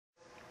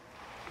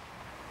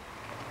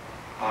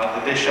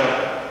the bishop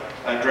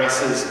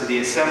addresses the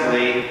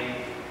assembly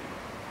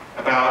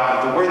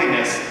about the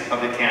worthiness of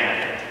the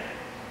candidate,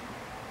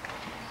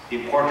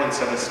 the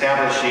importance of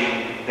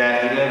establishing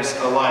that he lives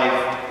a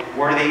life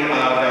worthy of,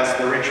 as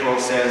the ritual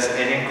says,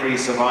 an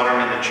increase of honor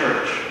in the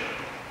church.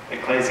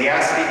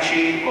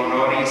 Ecclesiastici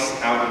honoris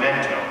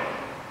augmento.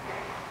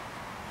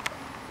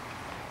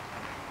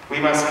 We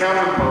must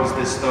counterpose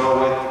this, though,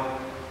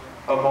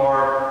 with a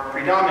more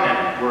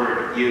predominant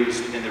word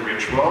used in the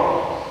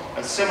ritual,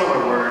 a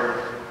similar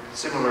word,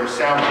 similar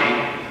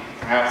sounding,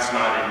 perhaps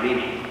not in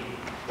meaning,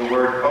 the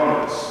word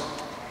onus.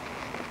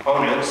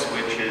 Onus,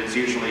 which is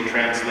usually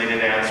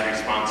translated as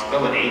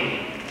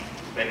responsibility,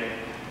 but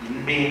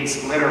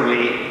means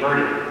literally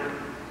burden.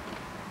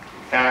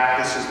 In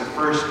fact, this is the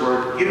first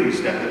word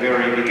used at the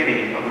very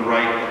beginning of the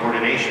rite of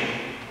ordination.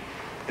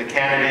 The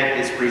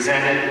candidate is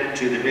presented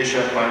to the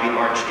bishop by the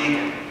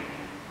archdeacon,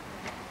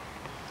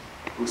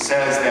 who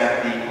says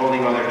that the Holy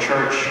Mother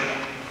Church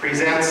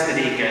presents the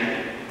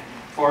deacon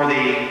for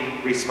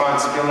the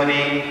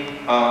responsibility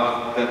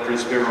of the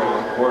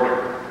presbyteral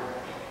order,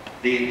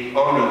 the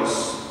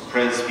onus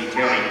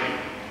presbyterii.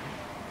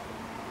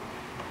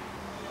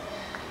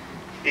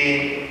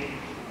 Being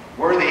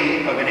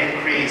worthy of an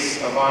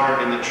increase of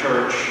honor in the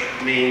church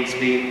means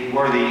being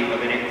worthy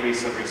of an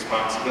increase of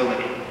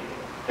responsibility.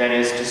 That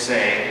is to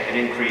say, an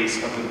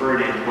increase of the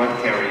burden one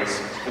carries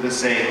for the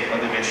sake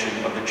of the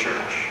mission of the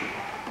church.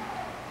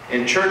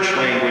 In church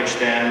language,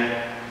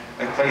 then,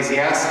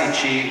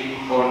 ecclesiastici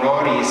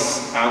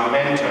honoris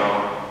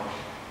augmento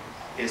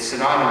is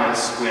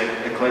synonymous with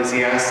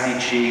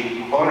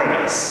ecclesiastici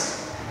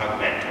honoris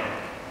augmento.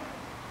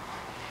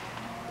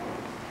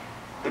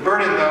 The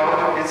burden,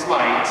 though, is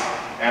light,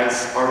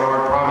 as our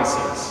Lord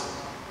promises,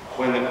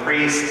 when the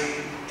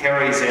priest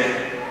carries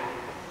it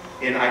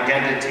in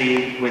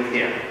identity with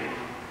Him,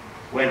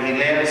 when he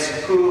lives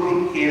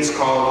who he is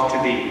called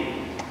to be,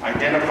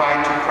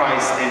 identified to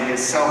Christ in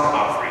his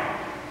self-offering,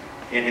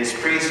 in his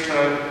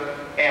priesthood,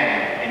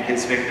 and in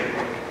his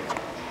victimhood.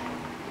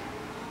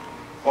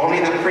 Only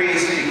the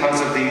priest,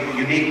 because of the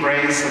unique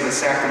grace of the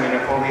sacrament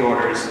of holy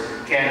orders,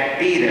 can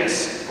be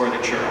this for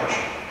the church,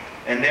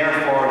 and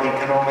therefore he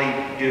can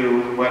only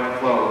do what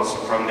flows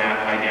from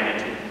that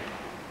identity.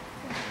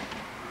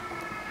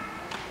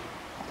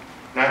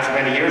 Not too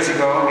many years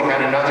ago, we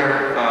had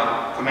another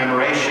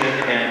commemoration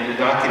and a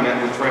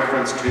document with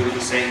reference to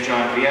St.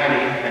 John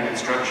Vianney, an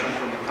instruction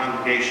from the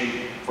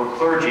Congregation for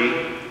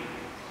Clergy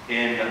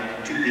in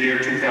the year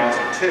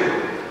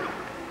 2002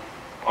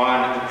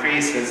 on the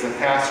priest as the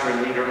pastor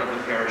and leader of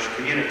the parish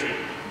community.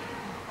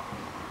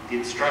 The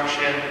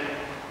instruction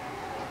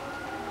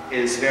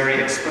is very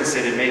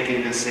explicit in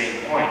making the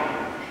same point.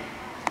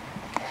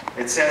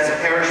 It says a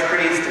parish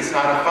priest is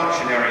not a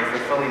functionary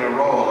fulfilling a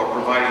role or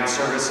providing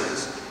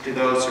services to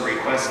those who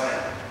request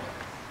them.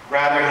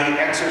 Rather, he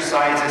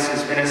exercises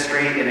his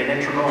ministry in an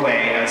integral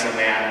way as a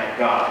man of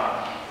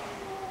God.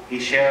 He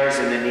shares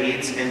in the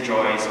needs and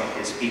joys of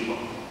his people.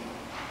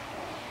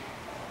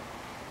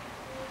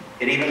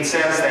 It even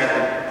says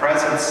that the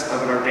presence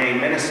of an ordained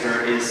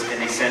minister is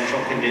an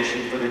essential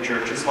condition for the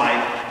church's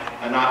life,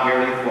 and not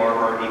merely for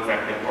her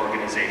effective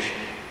organization.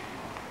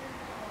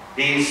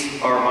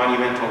 These are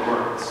monumental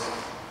words.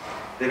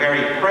 The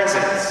very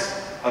presence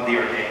of the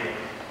ordained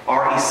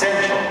are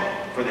essential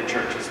for the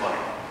church's life.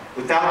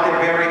 Without their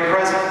very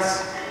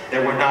presence,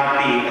 there would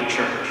not be a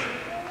church.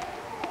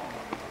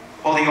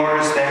 Holy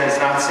orders, then, is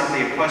not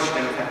simply a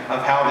question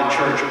of how the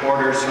church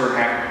orders her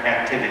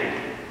activity.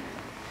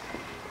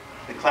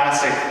 The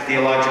classic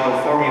theological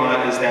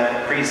formula is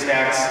that the priest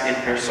acts in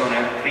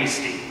persona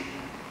Christi.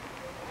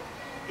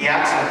 He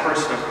acts in the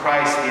person of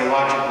Christ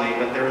theologically,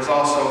 but there is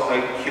also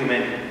a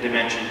human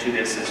dimension to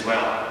this as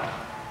well.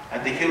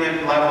 At the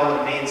human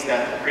level, it means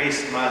that the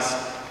priest must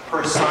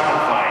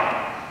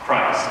personify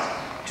Christ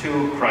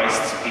to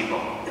Christ's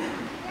people.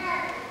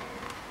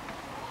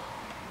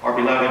 Our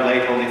beloved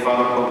late Holy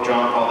Father Pope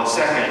John Paul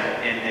II,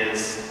 in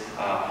his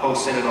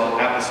post-synodal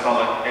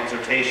apostolic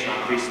exhortation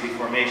on priestly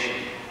formation,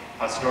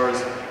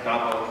 Pastores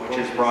Capo, which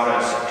has brought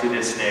us to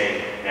this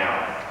day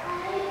now.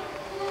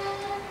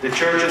 The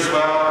church as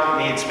well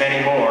needs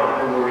many more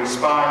who will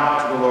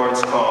respond to the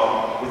Lord's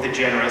call with a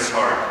generous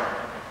heart,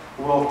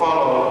 who will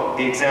follow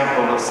the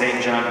example of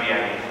St. John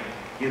Vianney,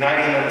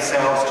 uniting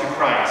themselves to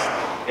Christ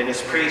in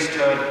his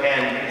priesthood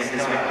and in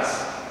his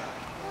witness,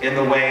 in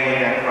the way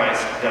that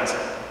Christ does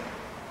it.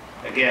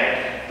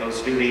 Again,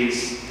 those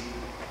duties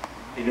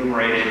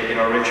enumerated in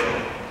our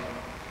ritual.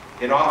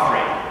 In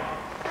offering,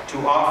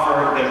 to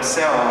offer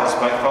themselves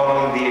by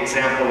following the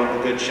example of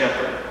the Good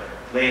Shepherd,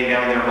 laying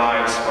down their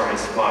lives for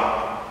his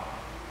flock.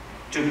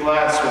 To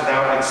bless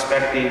without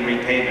expecting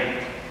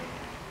repayment.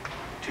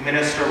 To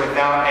minister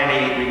without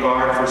any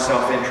regard for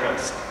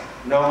self-interest.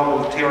 No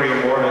ulterior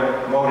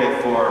motive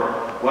for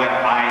what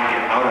I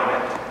get out of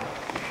it.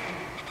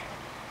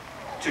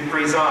 To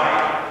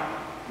preside,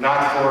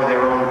 not for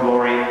their own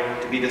glory,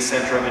 to be the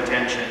center of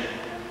attention,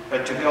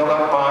 but to build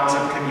up bonds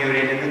of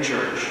communion in the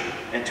church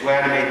and to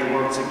animate the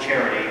works of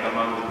charity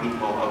among the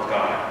people of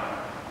God.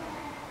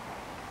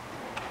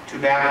 to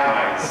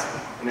baptize,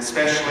 and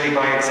especially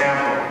by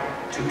example,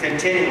 to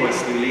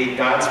continuously lead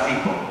God's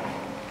people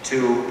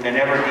to an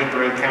ever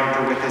deeper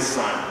encounter with His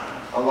Son,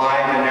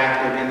 alive and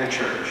active in the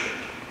Church,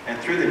 and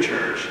through the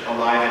Church,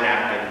 alive and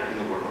active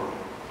in the world.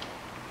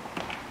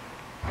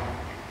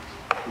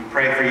 We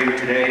pray for you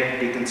today,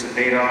 Deacon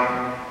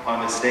Zepeda,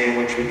 on this day in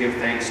which we give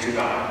thanks to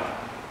God.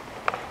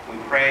 We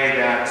pray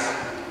that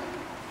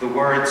the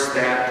words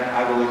that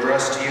I will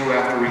address to you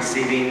after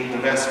receiving the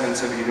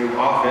vestments of your new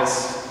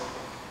office,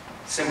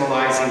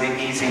 symbolizing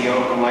the easy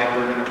yoke and light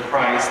burden of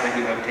Christ that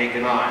you have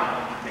taken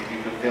on, may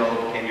be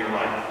fulfilled in your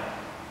life.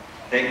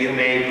 That you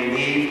may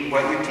believe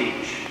what you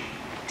teach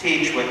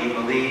what you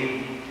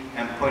believe,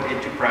 and put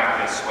into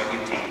practice what you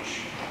teach,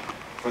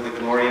 for the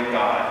glory of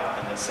God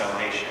and the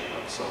salvation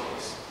of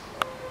souls.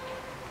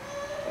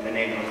 In the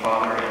name of the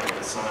Father, and of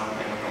the Son,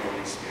 and of the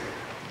Holy Spirit.